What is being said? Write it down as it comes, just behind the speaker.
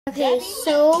Okay,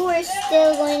 so we're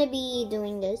still going to be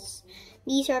doing this.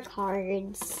 These are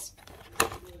cards.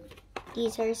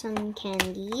 These are some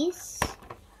candies.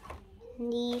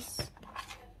 These,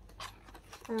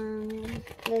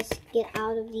 let's get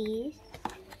out of these.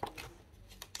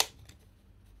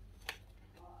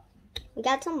 We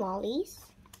got some lollies.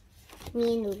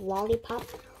 Me and the lollipop.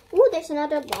 Ooh, there's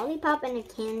another lollipop and a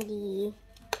candy.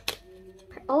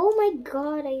 Oh my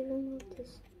god, I removed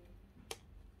this.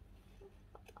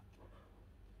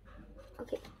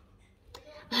 Okay.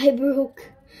 I broke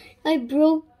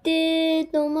it.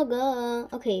 Oh my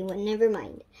god. Okay, well, never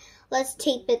mind. Let's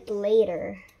tape it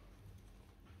later.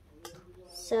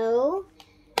 So,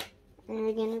 and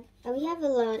we're gonna, we have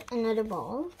another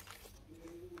ball.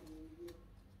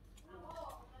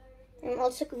 I'm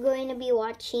also going to be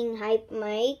watching Hype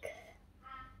Mike.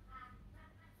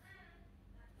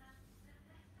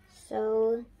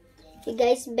 So, you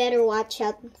guys better watch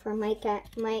out for my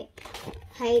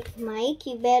Hype Mike.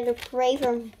 You better pray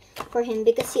for him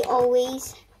because he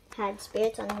always had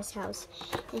spirits on his house.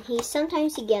 And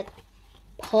sometimes he gets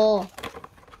Paul.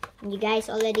 And you guys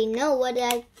already know what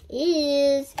that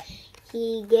is.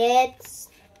 He gets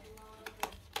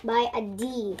by a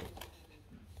D.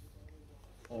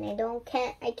 And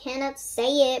I cannot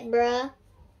say it, bruh.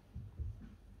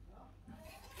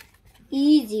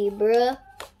 Easy, bruh.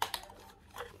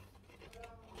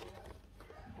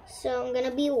 So I'm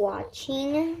gonna be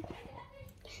watching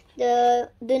do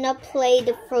not play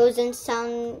the Frozen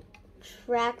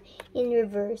soundtrack in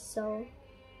reverse. So.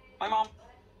 Hi, Mom.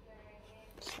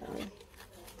 Sorry.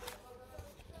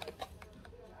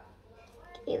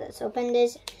 Okay, let's open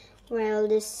this while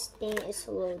this thing is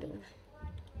loading.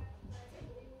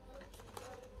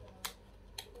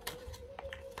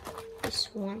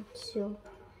 Just want to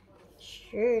make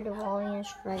sure the volume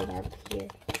is right up here.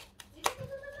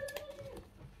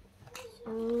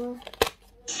 So,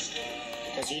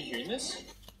 Guys, are you hearing this?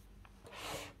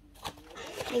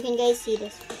 you can guys see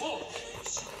this.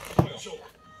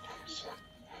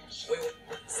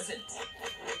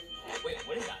 Wait,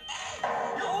 what is that?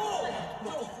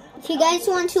 If you guys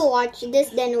want to watch this,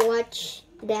 then watch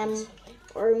them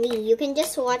or me. You can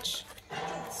just watch.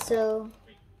 So,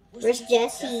 where's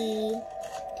Jesse?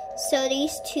 So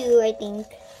these two, I think.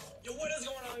 Yo, what is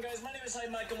going on, guys? My name is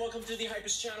Hype Mike, and welcome to the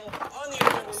Hypest channel on the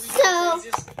internet where we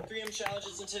do the craziest 3M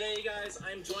challenges. And today, guys,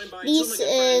 I'm joined by this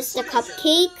is the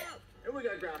cupcake.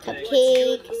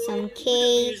 Some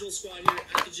cake,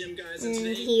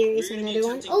 and here is another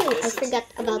one. Oh, I forgot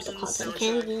about the cotton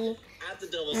candy.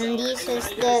 And this is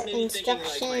the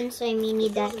instructions, so I may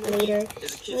need that later.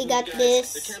 We got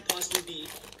this. There can't possibly be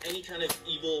any kind of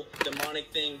evil, demonic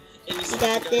thing. We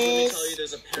got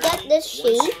this. We got this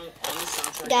shape.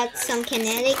 Got some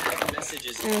kenetic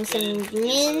and some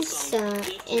mints. And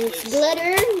it's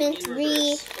glitter. Mint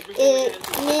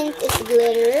is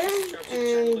glitter.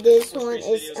 And this one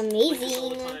is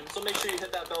amazing.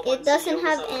 It doesn't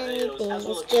have anything.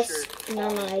 It's just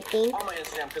normal, I think.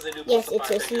 Yes, it's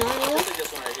just normal.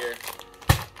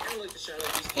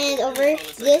 And over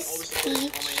this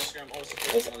peach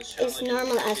is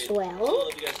normal as well.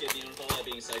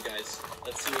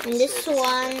 And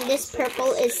this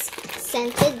purple is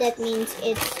scented. That means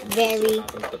it's very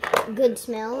good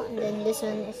smell. And then this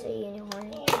one is a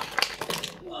unicorn.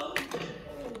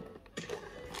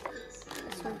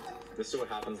 This is what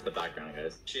happens in the background,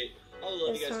 guys.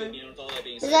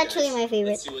 This is actually my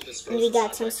favorite. And we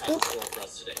got some scoop.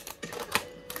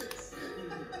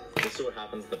 This is what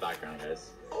happens in the background,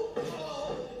 guys.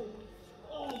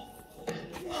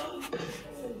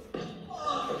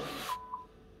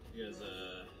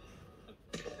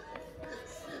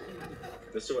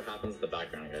 This is what happens in the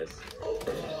background, guys.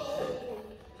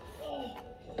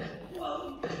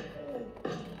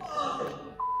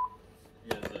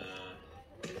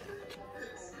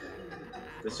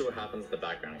 This is what happens in the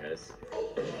background, guys.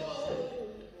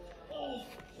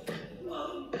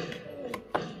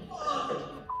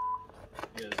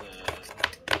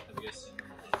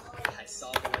 I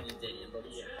saw the one you did. It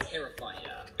looked terrifying.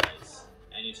 Yeah, guys.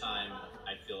 Anytime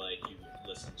I feel like you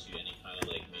listen to any kind of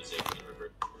like music in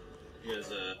reverse. You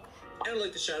guys, and I'd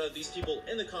like to shout out these people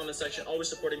in the comment section, always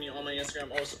supporting me on my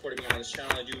Instagram, always supporting me on this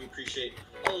channel. I do appreciate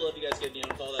all the love you guys give me.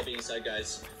 And with all that being said,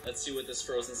 guys, let's see what this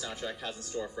Frozen soundtrack has in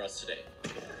store for us today.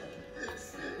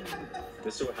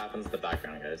 This is what happens in the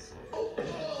background, guys.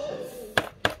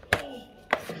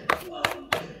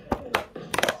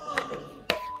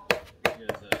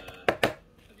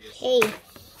 Hey,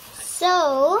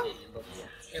 so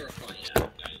Terrifying, yeah,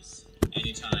 guys.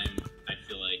 Anytime I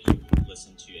feel like you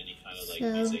listen to any kind of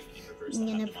like music in reverse, I'm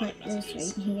gonna that have put demonic this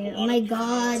messages. right here. A Oh lot my of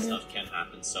god. stuff can happen.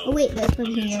 happen. So Oh wait, let's put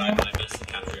I'm gonna here. try my best to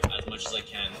capture it as much as I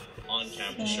can on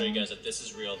camera to show you guys that this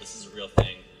is real. This is a real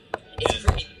thing.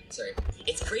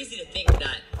 It's crazy to think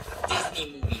that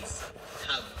Disney movies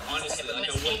have Honestly, like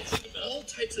I wouldn't think about All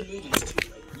types of movies too.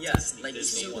 Like, yes, like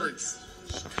Disney super, ones.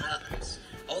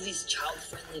 all these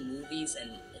child-friendly movies,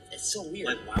 and it's so weird.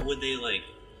 Like, why would they like?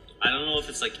 I don't know if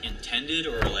it's like intended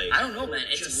or like. I don't know, man.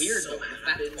 It's just weird, so though.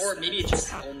 happens Or maybe it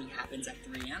just only happens at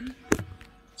 3 a.m.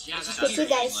 yeah, That's Put you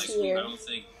guys like, here. I don't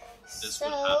think this So,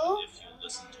 would happen if you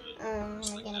listen to it.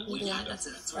 we're gonna be well, doing yeah,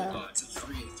 that's what I thought. It's a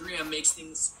 3 a.m. makes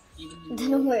things even. I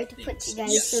don't know where to put you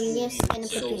guys, so I'm just gonna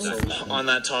put you in. On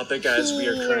that topic, guys, we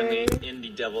are Here. currently in the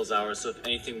Devil's Hour. So if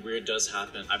anything weird does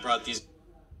happen, I brought these.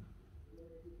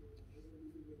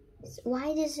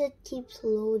 Why does it keep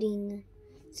loading?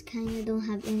 It's kinda don't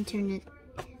have internet.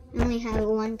 We only have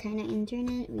one kind of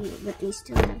internet, but we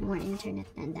still have more internet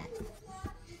than that.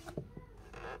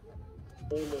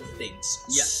 normal things.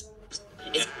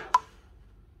 Yeah.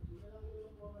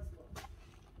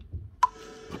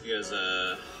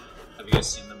 Have you guys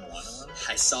seen the Moana one?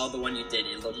 I saw the one you did.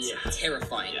 It looked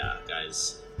terrifying. Yeah,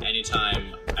 guys.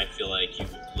 Anytime I feel like you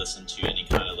listen to any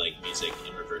kind of like music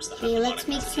in reverse that has Okay, let's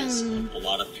demonic make messages, some. a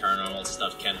lot of paranormal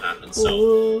stuff can happen. So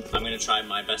Ooh. I'm gonna try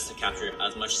my best to capture it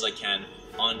as much as I can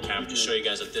on camera to show you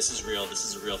guys that this is real. This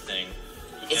is a real thing.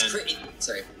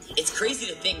 It's crazy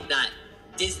to think that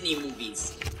Disney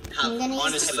movies have I'm gonna use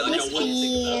honestly, this like, I wouldn't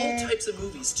think about All here. types of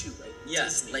movies too. Like,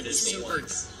 yes, like Disney super,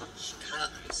 ones.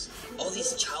 all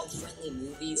these child-friendly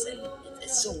movies, and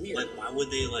it's so weird. Like, why would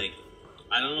they like?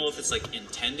 I don't know if it's like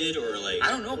intended or like. I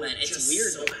don't know, man. It's just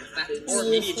weird, so though. happens. Or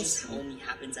maybe it just only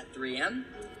happens at 3 a.m.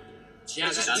 yeah,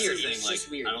 It's just That's weird. the thing. It's Like,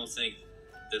 just weird. I don't think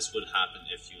this would happen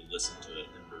if you listen to it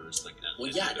in reverse, like. Well,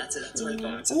 yeah, that's what I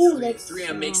thought. It's a Ooh, 3 that's 3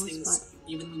 a.m. makes wrong things spot.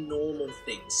 even normal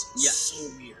things. Yeah. So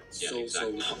weird. Yeah, so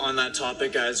exactly. weird. On that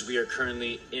topic, guys, we are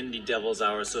currently in the Devil's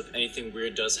Hour, so if anything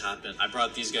weird does happen, I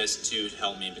brought these guys to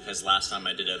help me because last time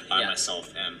I did it by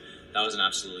myself, and that was an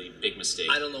absolutely big mistake.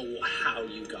 I don't know how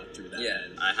you got through that. Yeah.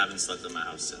 I haven't slept in my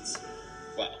house since.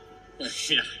 Wow.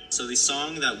 Yeah. So the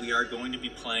song that we are going to be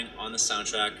playing on the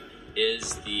soundtrack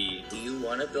is the Do you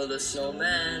want to build a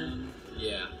snowman?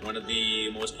 Yeah. one of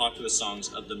the most popular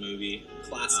songs of the movie.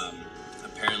 Classic.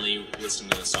 Apparently, listening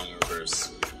to the song in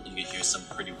reverse, you can hear some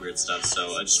pretty weird stuff.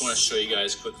 So I just want to show you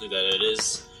guys quickly that it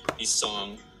is the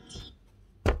song.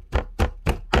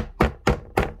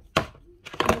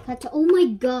 Oh my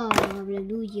God!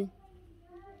 Hallelujah.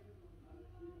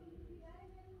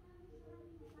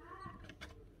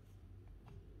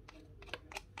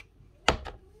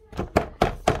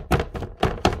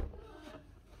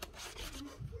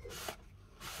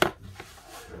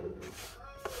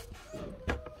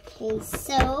 Okay,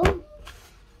 so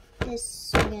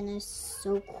this again is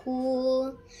so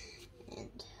cool, and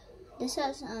this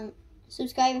has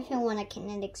subscribe if you want a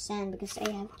kinetic sand, because I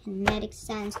have kinetic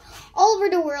sands all over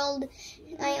the world.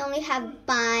 I only have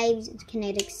 5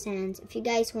 kinetic sands. If you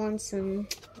guys want some,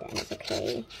 then it's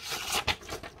okay.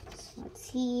 So let's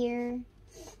see here.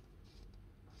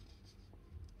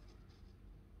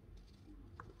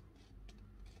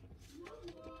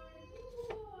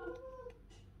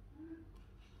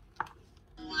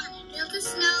 Build a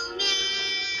snowman.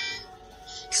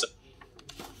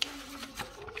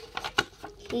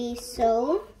 Okay,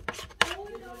 so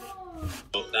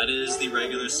That is the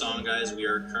regular song, guys. We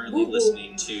are currently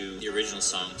listening to the original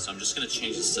song, so I'm just going to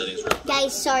change the settings real quick.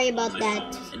 guys, sorry about on my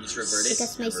that. phone. And just revert it.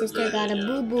 Because my sister got a Yeah,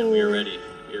 boo and we are boo. ready.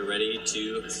 We're ready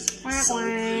to. Quack,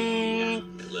 quack.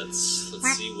 Let's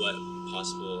see what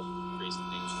possible crazy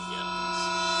things we get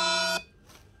on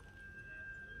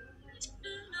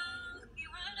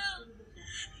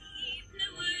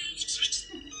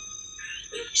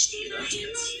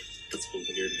this. That's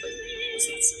weird. What's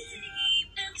that sound?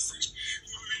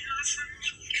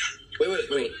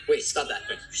 Wait, stop that.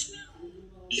 Okay.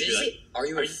 Did you say, are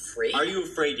you afraid? Are you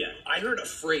afraid yet? I heard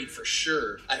afraid for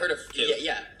sure. I heard Okay,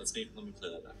 yeah. Let me play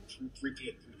that back.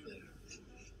 Repeat.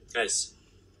 Guys,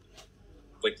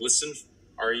 like, listen.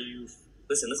 Are you?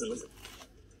 Listen.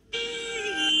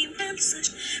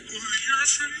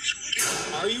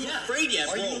 Are you afraid yet,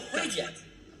 Are bro? you afraid yet?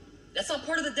 That's not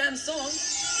part of the damn song.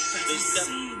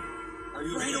 Are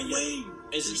you Right away.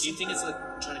 Do you think it's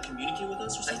like trying to communicate with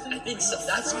us or something? I think so.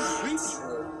 That's creepy,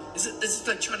 bro. Is it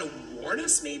like trying to warn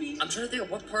us? Maybe. I'm trying to think of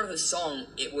what part of the song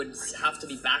it would have to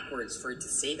be backwards for it to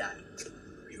say that.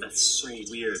 That's so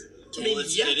weird. I mean, Well,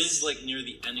 it is like near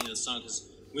the ending of the song because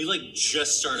we like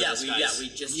just started this, guys. we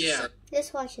just Yeah. started.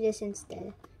 Let's watch this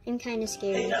instead. I'm kind of Hey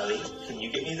scared. Ellie, can you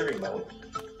give me the remote?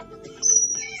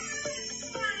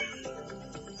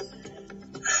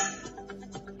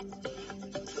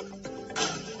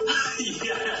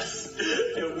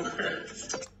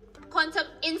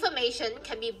 information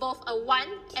can be both a 1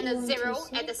 and a 0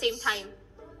 at the same time.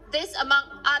 This, among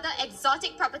other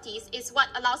exotic properties, is what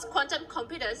allows quantum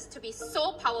computers to be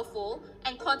so powerful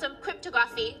and quantum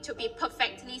cryptography to be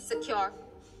perfectly secure.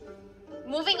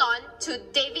 Moving on to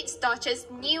David Deutsch's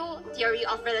new theory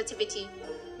of relativity.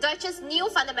 Deutsch's new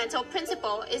fundamental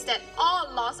principle is that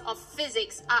all laws of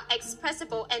physics are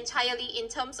expressible entirely in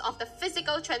terms of the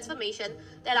physical transformation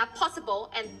that are possible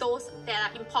and those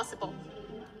that are impossible.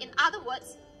 In other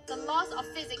words, the laws of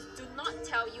physics do not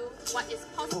tell you what is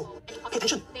possible and impossible. Pay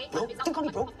attention, bro. Don't call me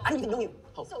bro. I don't even know you.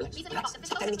 Oh, relax.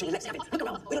 Stop telling me to relax, Kevin. Look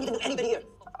around. We don't even know anybody here.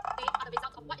 They are the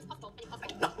result of what is possible and impossible. I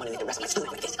do not want to live the rest of my school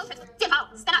life like this. Stand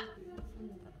up!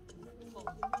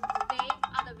 They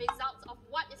are the results of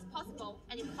what is possible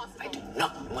and impossible. I do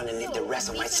not want to live the rest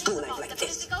of my school life like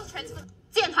this.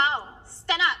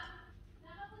 Stand up!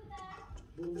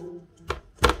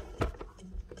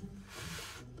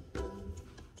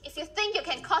 If you think you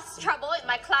can cause trouble in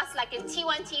my class like in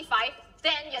T1, T5,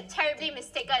 then you're terribly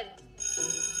mistaken.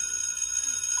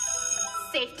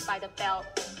 Saved by the bell.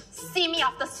 See me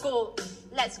after school.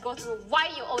 Let's go through why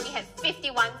you only had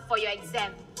 51 for your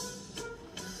exam.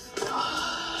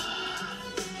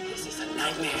 This is a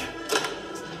nightmare.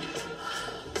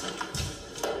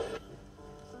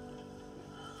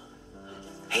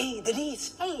 Hey,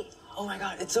 Denise. Hey. Oh my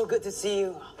God, it's so good to see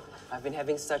you. I've been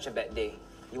having such a bad day.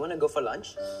 You want to go for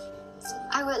lunch?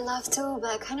 I would love to, but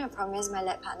I kind of promised my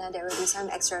lab partner there will be some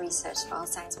extra research for our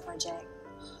science project.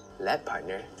 Lab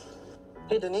partner?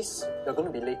 Hey Denise, you're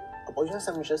going to be late. I'll buy you some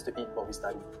sandwiches to eat while we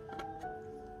study.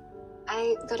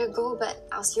 I gotta go, but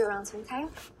I'll see you around sometime.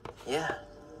 Yeah.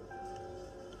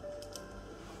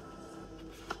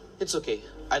 It's okay.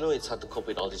 I know it's hard to cope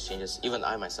with all these changes. Even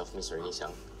I myself miss Renee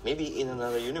Xiang. Maybe in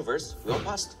another universe, we all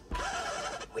passed.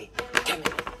 Wait, Kevin,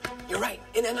 you're right.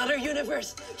 In another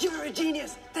universe, you're a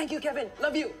genius. Thank you, Kevin.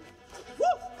 Love you. Woo!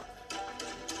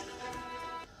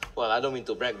 Well, I don't mean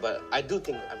to brag, but I do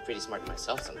think I'm pretty smart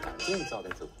myself sometimes. Who are you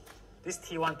talking to? This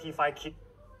T1, T5 kid.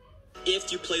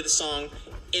 If you play the song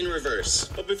in reverse.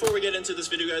 But before we get into this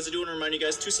video, guys, I do want to remind you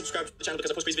guys to subscribe to the channel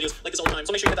because I post these videos like this all the time.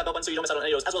 So make sure you hit that bell button so you don't miss out on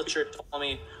any videos. As well as be sure to follow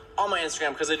me on my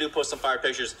Instagram because I do post some fire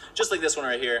pictures just like this one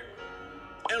right here.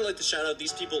 And I'd like to shout out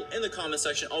these people in the comment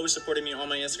section, always supporting me on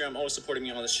my Instagram, always supporting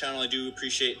me on this channel. I do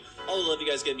appreciate all the love you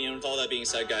guys give me. And with all that being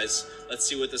said, guys, let's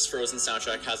see what this Frozen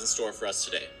soundtrack has in store for us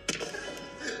today.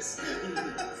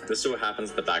 This is what happens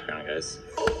in the background, guys.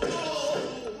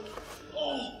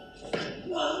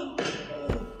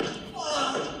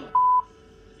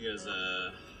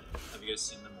 Have you guys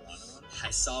seen the Moana one? I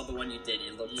saw the one you did.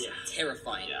 It looked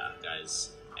terrifying. Yeah,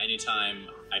 guys. Anytime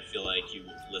I feel like you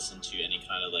listen to any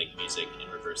kind of like music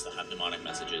in reverse that have mnemonic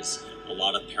messages, a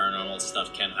lot of paranormal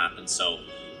stuff can happen. So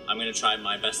I'm gonna try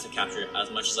my best to capture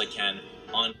as much as I can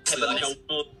on like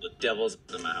the devils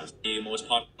in my house. The most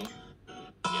popular.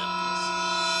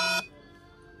 Yeah.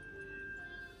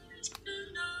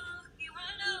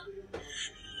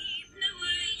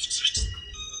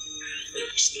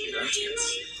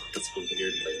 That's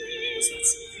weird.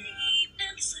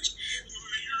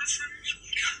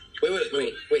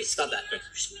 Wait, stop that. Okay.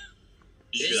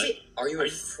 Did you say, are you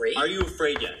afraid? Are you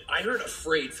afraid yet? I heard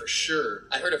afraid for sure.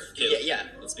 I heard yeah.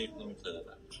 Let me play that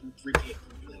back. Repeat.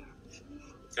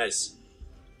 Guys,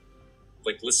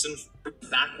 like listen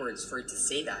backwards for it to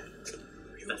say that.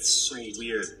 That's so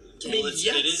weird. Well,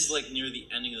 it is like near the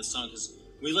ending of the song because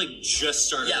we like just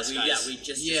started this, guys. We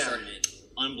just started it.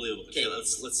 Unbelievable. Okay,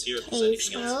 let's hear if there's Okay,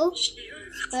 anything else.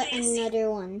 so got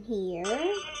another one here.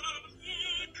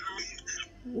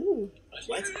 Ooh.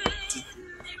 What?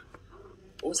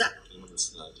 What was that?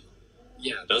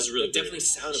 Yeah, that was really it definitely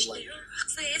sounded like. Okay.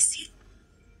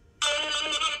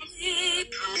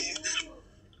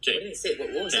 What did it say?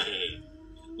 What was that?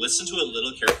 Listen to it a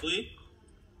little carefully.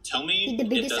 Tell me The it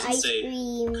biggest doesn't ice say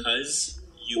cream. because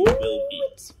you will be.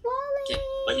 It's falling.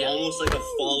 Like almost like a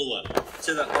follow-up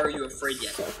to the "Are you afraid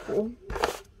yet?" So cool.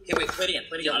 Hey, wait, play it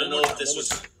again. I don't know if this was.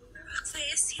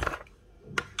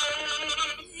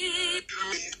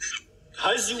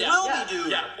 Because you will be,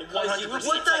 dude. Yeah.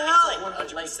 What the hell?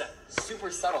 100%. Super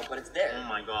subtle, but it's there. Oh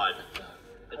my god.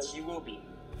 It's you will be.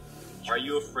 Are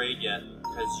you afraid yet?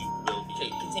 Because you will be. Okay,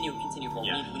 continue. Well,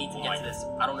 Yeah. we need to get to this.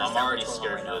 I don't understand. I'm already what's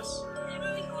going scared on of this.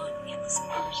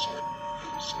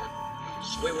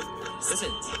 Wait,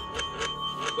 listen.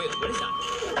 Wait, what is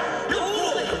that? No!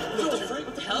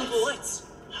 What the hell? Lights.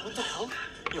 What the hell?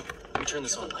 Yo, let me turn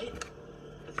this on.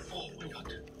 Oh my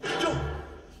god. Yo!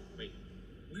 Wait.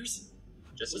 Where's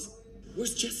Jesse?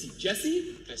 Where's Jesse?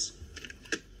 Jesse? Guys.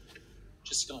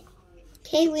 Jesse's gone.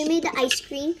 Okay, we made the ice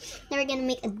cream. Now we're gonna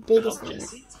make a biggest one.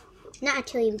 Not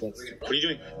actually because. What are you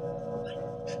doing?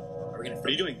 we're gonna film. What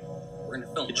are you doing? We're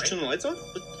gonna film, Did you right? turn the lights off?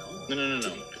 No.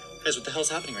 Guys, what the hell's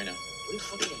happening right now? What are you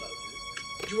talking about,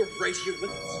 dude? You were right here with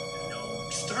us. No.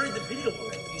 We started the video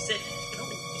already. You said, no.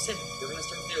 You said, we're gonna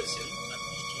start the video soon. So I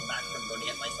just came back from going to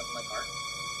get my stuff in my car.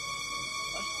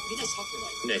 What? What are you guys talking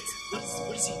about? Nick.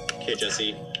 What is he? Okay,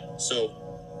 Jesse. So,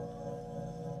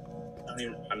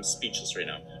 I'm speechless right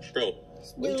now. Bro,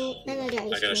 Do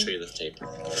another I gotta show you this tape. I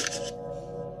don't understand.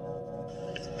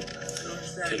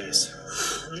 Okay, guys. I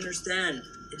don't understand.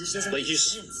 It just doesn't Like, make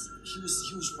sense. He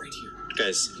was right here.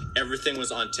 Guys, everything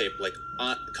was on tape, like,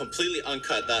 completely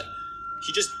uncut, that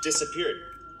he just disappeared.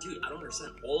 Dude, I don't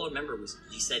understand. All I remember was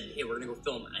you said, hey, we're gonna go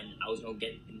film, and I was gonna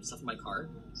get stuff in my car,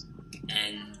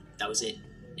 and that was it.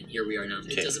 And here we are now.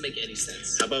 Okay. It doesn't make any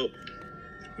sense. How about...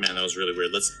 Man, that was really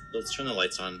weird. Let's turn the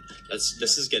lights on.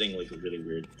 This is getting, like, really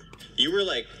weird. You were,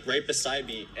 like, right beside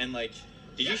me, and, like,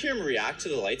 did you hear him react to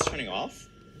the lights turning off?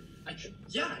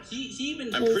 Yeah, he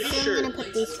even... I'm pretty so sure... I'm gonna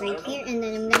put this right here, and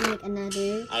then I'm gonna make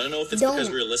another... I don't know if it's because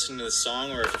we were listening to the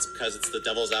song, or if it's because it's the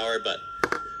Devil's Hour, but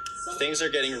things are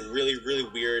getting really, really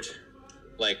weird.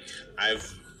 Like, I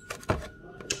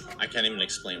can't even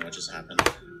explain what just happened.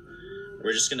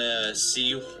 We're just gonna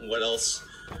see what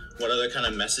other kind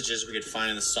of messages we could find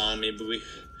in the song. Maybe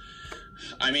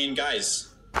I mean, guys,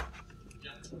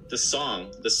 the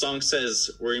song says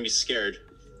we're gonna be scared.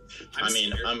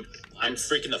 I'm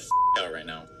freaking the out right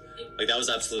now. Like, that was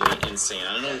absolutely insane.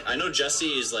 I know Jesse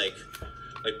is like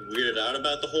weirded out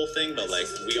about the whole thing, but like,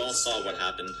 we all saw what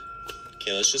happened.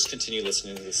 Okay, let's just continue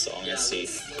listening to this song and see.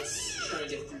 Let's try and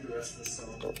get through the rest of the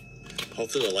song.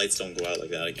 Hopefully the lights don't go out like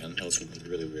that again. That was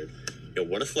really weird. Yo,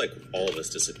 what if, like, all of us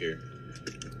disappear?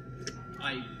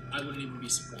 I wouldn't even be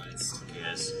surprised. Okay,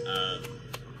 guys,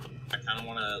 I kind of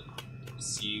want to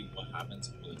see what happens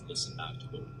if we listen back to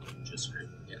what we just heard.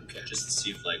 Yeah, okay. Just to see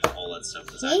if, like, all that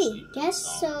stuff was actually...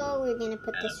 guess so. We're gonna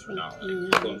put this right here.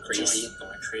 Going crazy.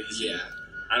 Yeah.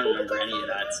 I don't remember any of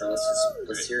that, so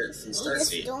let's hear it and start.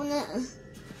 This donut.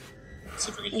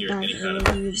 See if we can hear any kind of...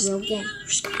 broken.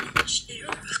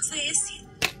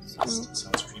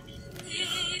 Sounds creepy.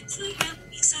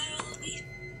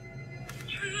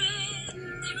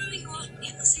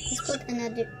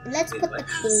 Let's put the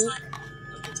cake.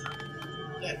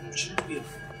 Yeah, it shouldn't be a...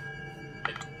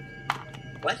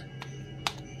 What?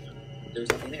 There was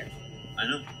nothing there. I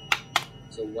know.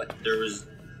 So what? There was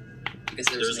like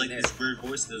there. these weird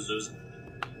voices.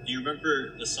 Do you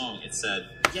remember the song? It said...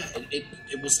 Yeah,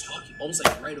 it was talking. Almost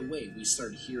like right away we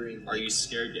started hearing... Are you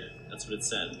scared yet? That's what it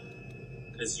said.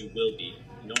 Because you will be.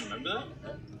 You don't remember that?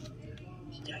 No.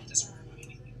 Yeah, he doesn't remember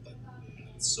anything, but...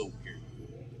 It's so weird.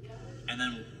 And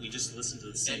then we just listened to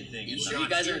the same thing. You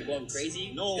guys are going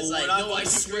crazy? No, like, no, I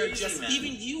swear, crazy, just man.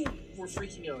 even you were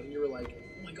freaking out, and you were like,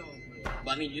 "Oh my god!"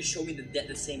 But I mean, you showed me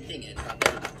the same thing, and it's not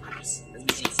that. It doesn't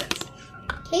make any sense.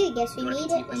 Okay, I guess we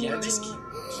need it. And Yeah, then... this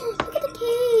Look at the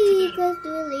cake. Let's do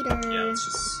it later. Yeah, let's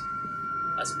just...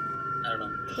 I don't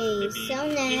know. Okay, Maybe so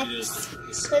next,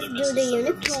 this let's do the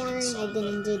unicorn. I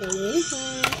didn't do the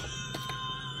unicorn.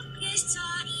 It's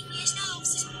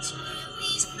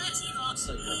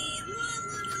like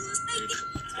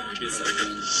Maybe it's like...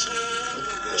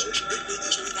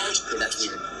 okay, that's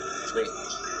weird. Wait.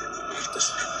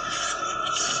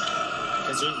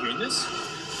 Guys, are you hearing this?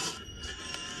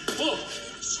 Whoa! Oh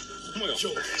my god.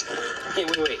 Joe, Okay,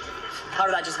 wait. How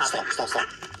did that just happen? Stop.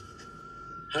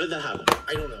 How did that happen?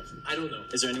 I don't know.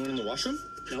 Is there anyone in the washroom?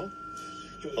 No?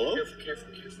 Joe, Hello? Careful.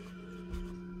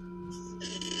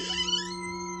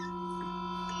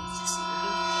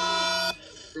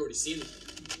 Bro, do you see him?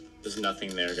 There's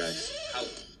nothing there, guys. How?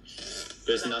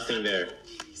 There's nothing there. Can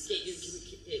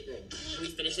we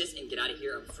finish this and get out of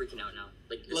here? I'm freaking out now.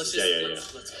 Like, Let's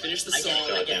finish the I song.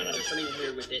 get it. There's something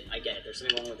weird with it. I get it. There's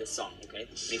something wrong with this song, okay?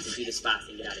 We need to do this fast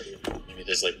and get out of here. Maybe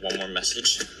there's like one more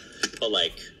message. But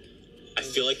like, I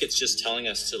feel like it's just telling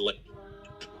us to like...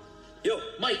 Yo,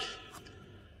 Mike!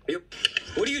 Yo,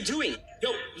 what are you doing?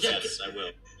 Yo, Yes, I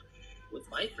will. With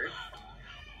Mike, bro?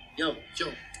 Yo,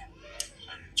 Joe,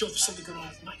 there's something going on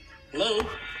with Mike. hello?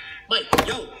 Mike,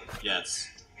 Yo, Yes.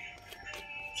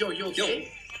 yo, you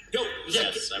okay? yo,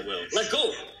 Yes, I will. let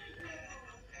go!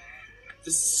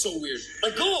 This is so weird.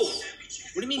 Let go!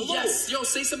 What do you mean, Hello? yes? Yo,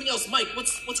 say something else. Mike,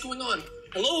 what's going on?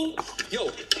 Hello?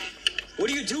 Yo, what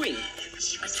are you doing?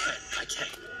 I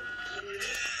can't.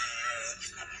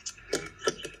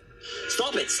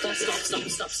 Stop it!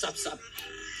 Stop.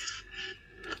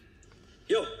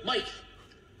 Yo, Mike!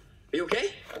 Are you okay?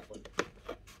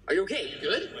 Are you okay?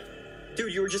 Good?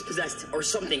 Dude, you were just possessed or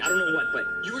something. I don't know what, but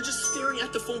You were just staring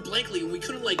at the phone blankly and we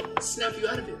couldn't, like, snap you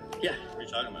out of it. yeah. What are you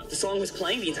talking about? The song was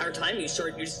playing the entire time. You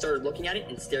just started looking at it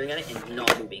and staring at it and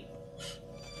not moving.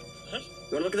 You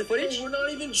wanna look at the footage? We're not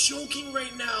even joking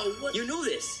right now. What? You know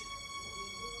this.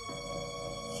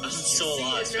 I'm so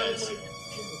lost, guys.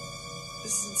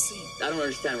 This is insane. I don't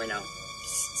understand right now. This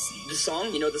is insane. The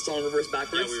song, you know the song reverse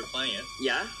backwards? Yeah, we were playing it.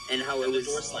 Yeah, and how it And was...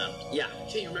 the door slammed. Yeah.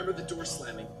 Okay, you remember the door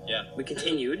slamming? Yeah. We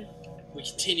continued. We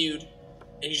continued,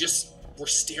 and you just were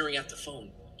staring at the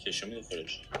phone. Okay, show me the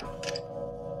footage.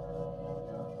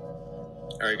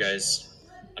 Alright, guys.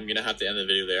 I'm gonna have to end the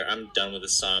video there. I'm done with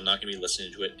this song. I'm not gonna be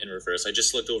listening to it in reverse. I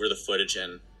just looked over the footage,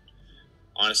 and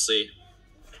honestly,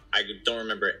 I don't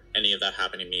remember any of that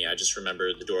happening to me. I just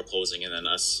remember the door closing and then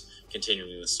us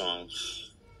continuing the song.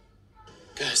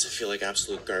 Guys, I feel like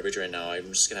absolute garbage right now. I'm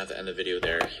just gonna have to end the video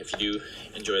there. If you do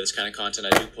enjoy this kind of content,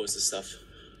 I do post this stuff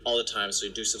all the time, so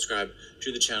do subscribe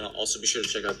to the channel. Also, be sure to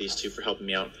check out these two for helping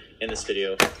me out in this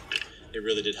video. They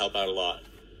really did help out a lot.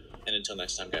 And until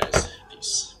next time, guys,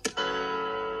 peace.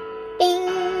 Bing,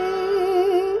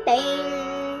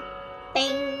 bing,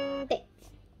 bing,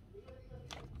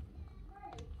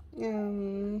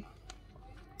 bing.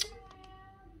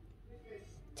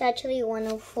 It's actually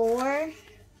 104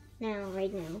 now,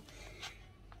 right now.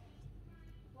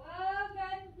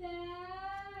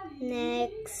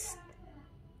 Next.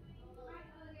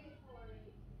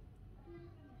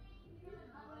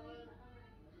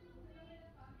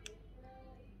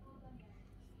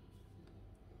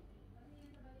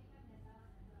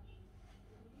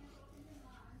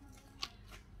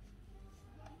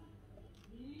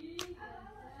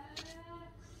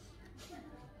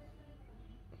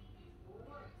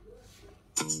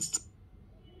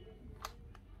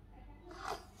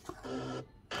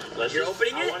 You're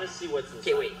opening it? I want to see what's inside.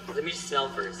 Okay, wait. Let me just smell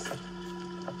first.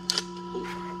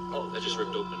 Oh, that just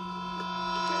ripped open.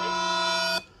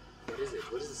 What is it?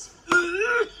 What is this?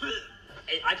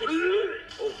 I can...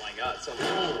 Oh my god. So...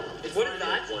 What is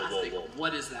that? Whoa.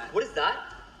 What is that? What is that?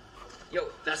 Yo,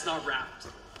 That's not wrapped.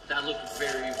 That looked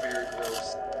very, very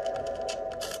gross.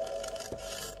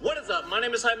 What is up? My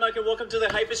name is Hype Mike, and welcome to the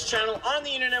Hypest channel on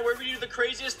the internet, where we do the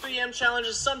craziest 3M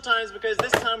challenges sometimes, because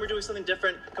this time we're doing something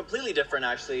different, completely different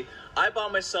actually. I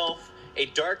bought myself a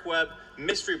dark web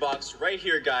mystery box right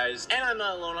here, guys, and I'm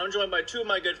not alone. I'm joined by two of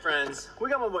my good friends.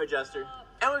 We got my boy Jester,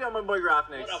 and we got my boy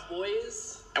Graphnix. what up,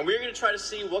 boys? And we're gonna try to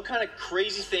see what kind of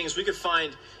crazy things we could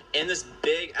find in this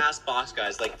big ass box,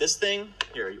 guys. Like this thing.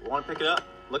 Here, you wanna pick it up?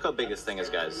 Look how big this thing is,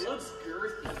 guys. It looks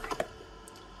girthy.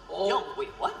 Oh. Yo, wait,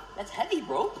 what? That's heavy,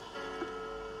 bro.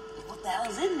 What the hell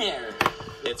is in there?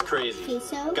 It's crazy.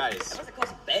 Queso? Guys, How much it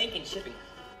cost bank and shipping?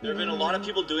 there have been a lot of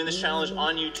people doing this challenge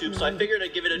on YouTube, so I figured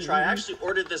I'd give it a try. I actually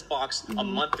ordered this box a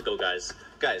month ago, guys.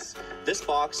 Guys, this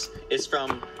box is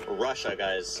from Russia,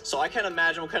 guys. So I can't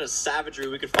imagine what kind of savagery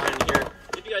we could find in here.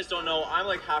 If you guys don't know, I'm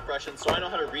like half Russian, so I know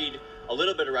how to read a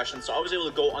little bit of Russian, so I was able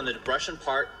to go on the Russian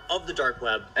part of the dark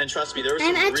web, and trust me, there was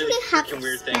some really freaking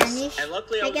weird things. And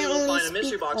luckily, I was able to find a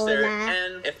mystery box there,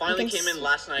 and it finally came in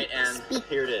last night, and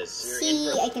here it is.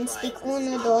 See, I can speak 1,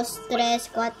 2, 3,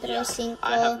 4, 5.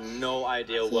 I have no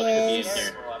idea what could be in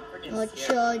here.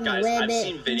 8, Guys, 9, I've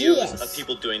seen videos 10. of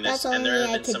people doing this, That's and there only have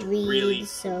I been could some read, really,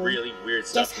 so really weird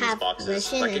just stuff in these have boxes.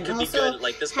 Russian Like, it and could be also good.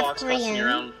 Like, this have box cost me Korean.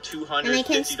 around And I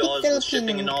can speak $250 with shipping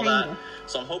Filipino, and all kinda. that.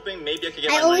 So I'm hoping maybe I could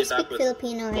get I my money always back speak with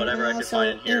Filipino and whatever I could also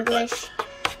find in here. English.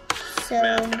 So,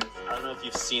 Man, I don't know if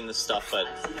you've seen this stuff, but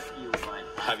I've seen a few of mine.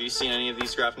 have you seen any of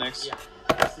these Graphnix? Yeah,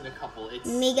 I've seen a couple. It's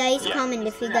me guys Yeah. comment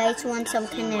if you guys want some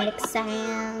kinetic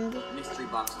sound. mystery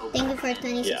box open. Thank you for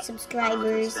 26 Yeah.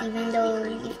 subscribers, even though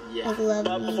I love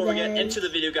But you before we get guys. into the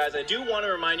video, guys, I do want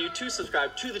to remind you to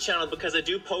subscribe to the channel, because I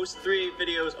do post 3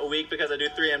 videos a week, because I do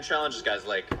 3M challenges, guys.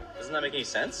 Like, doesn't that make any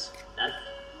sense? That's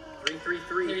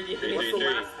 333. 3, What's 3, the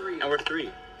 3. last 3? And we're 3.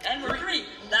 And we're 3.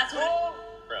 That's what.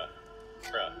 Bruh.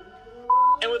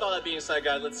 And with all that being said,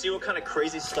 guys, let's see what kind of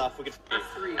crazy stuff we could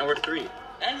find. And we're 3.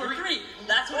 And we're 3.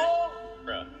 That's what.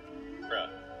 Bruh.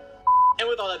 And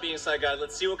with all that being said, guys,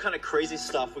 let's see what kind of crazy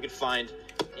stuff we could find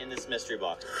in this mystery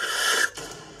box.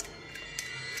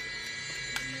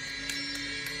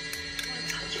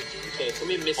 Okay, so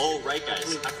me miss. Oh, right, guys.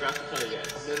 I forgot to tell you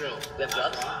guys. No. That's I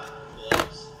us. brought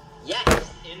gloves.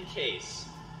 Yes. In case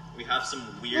we have some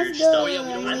weird Let's stuff. go. I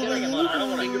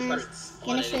don't want to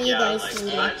Gonna show you yeah, guys like,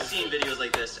 later. I've seen videos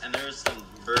like this, and there's some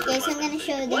murder Guys, I'm weapons gonna that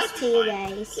show you this can to you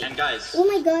find. guys. And guys, Oh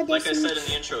my god, like there's I some... said in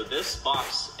the intro, this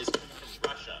box is from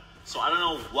Russia. So I don't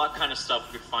know what kind of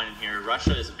stuff we could find in here.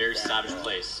 Russia is a very savage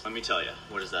place. Let me tell you.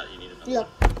 What is that you need to know? Look,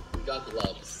 We got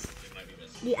gloves.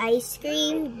 the ice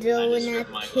cream, donut,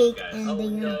 cake, and the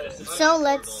unicorn. So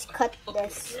let's cut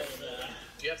this.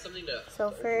 Do you have something to? So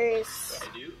first,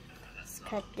 I do. let's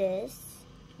cut this.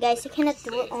 Guys, you cannot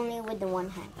do it only with the one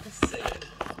hand.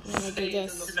 I'm gonna do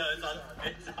this.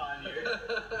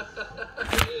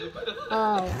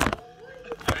 Oh.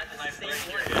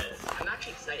 I'm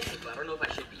actually excited, but I don't know if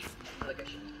I should be. I feel like I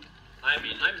should be. I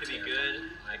mean, I could be good,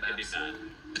 I could be bad.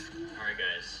 Alright,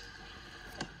 guys.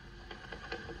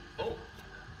 Oh.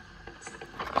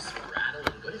 It's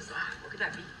rattling. What is that? What could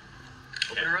that be?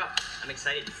 Open her up. I'm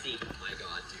excited to see. Oh my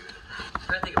god, dude. I'm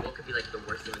trying to think of what could be like the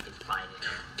worst thing we can find in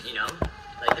there. You know?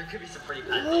 Like, there could be some pretty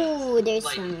bad things. Ooh, there's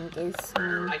like, some good stuff.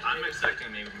 I'm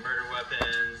expecting maybe murder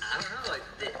weapons. I don't know, like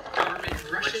the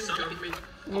government, Russian government.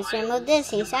 Let's remove this.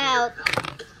 He's out.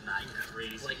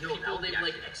 Like people they've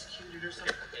like executed or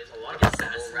something. Okay, there's a lot of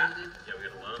assassinated. Yeah, we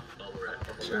got a lot of bubble wrap.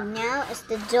 Okay, now it's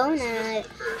the donut.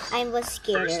 I was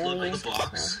scared First look earlier. at the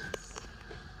box.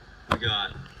 We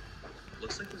got.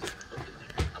 Looks like there's a book in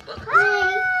there. A book? Hi.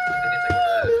 I think it's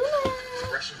like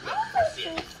a Russian book. Let's see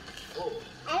it. Whoa.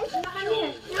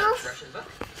 No. Russian book?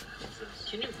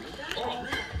 Can you read that? Oh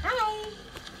man. Hi.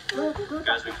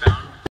 Guys, we found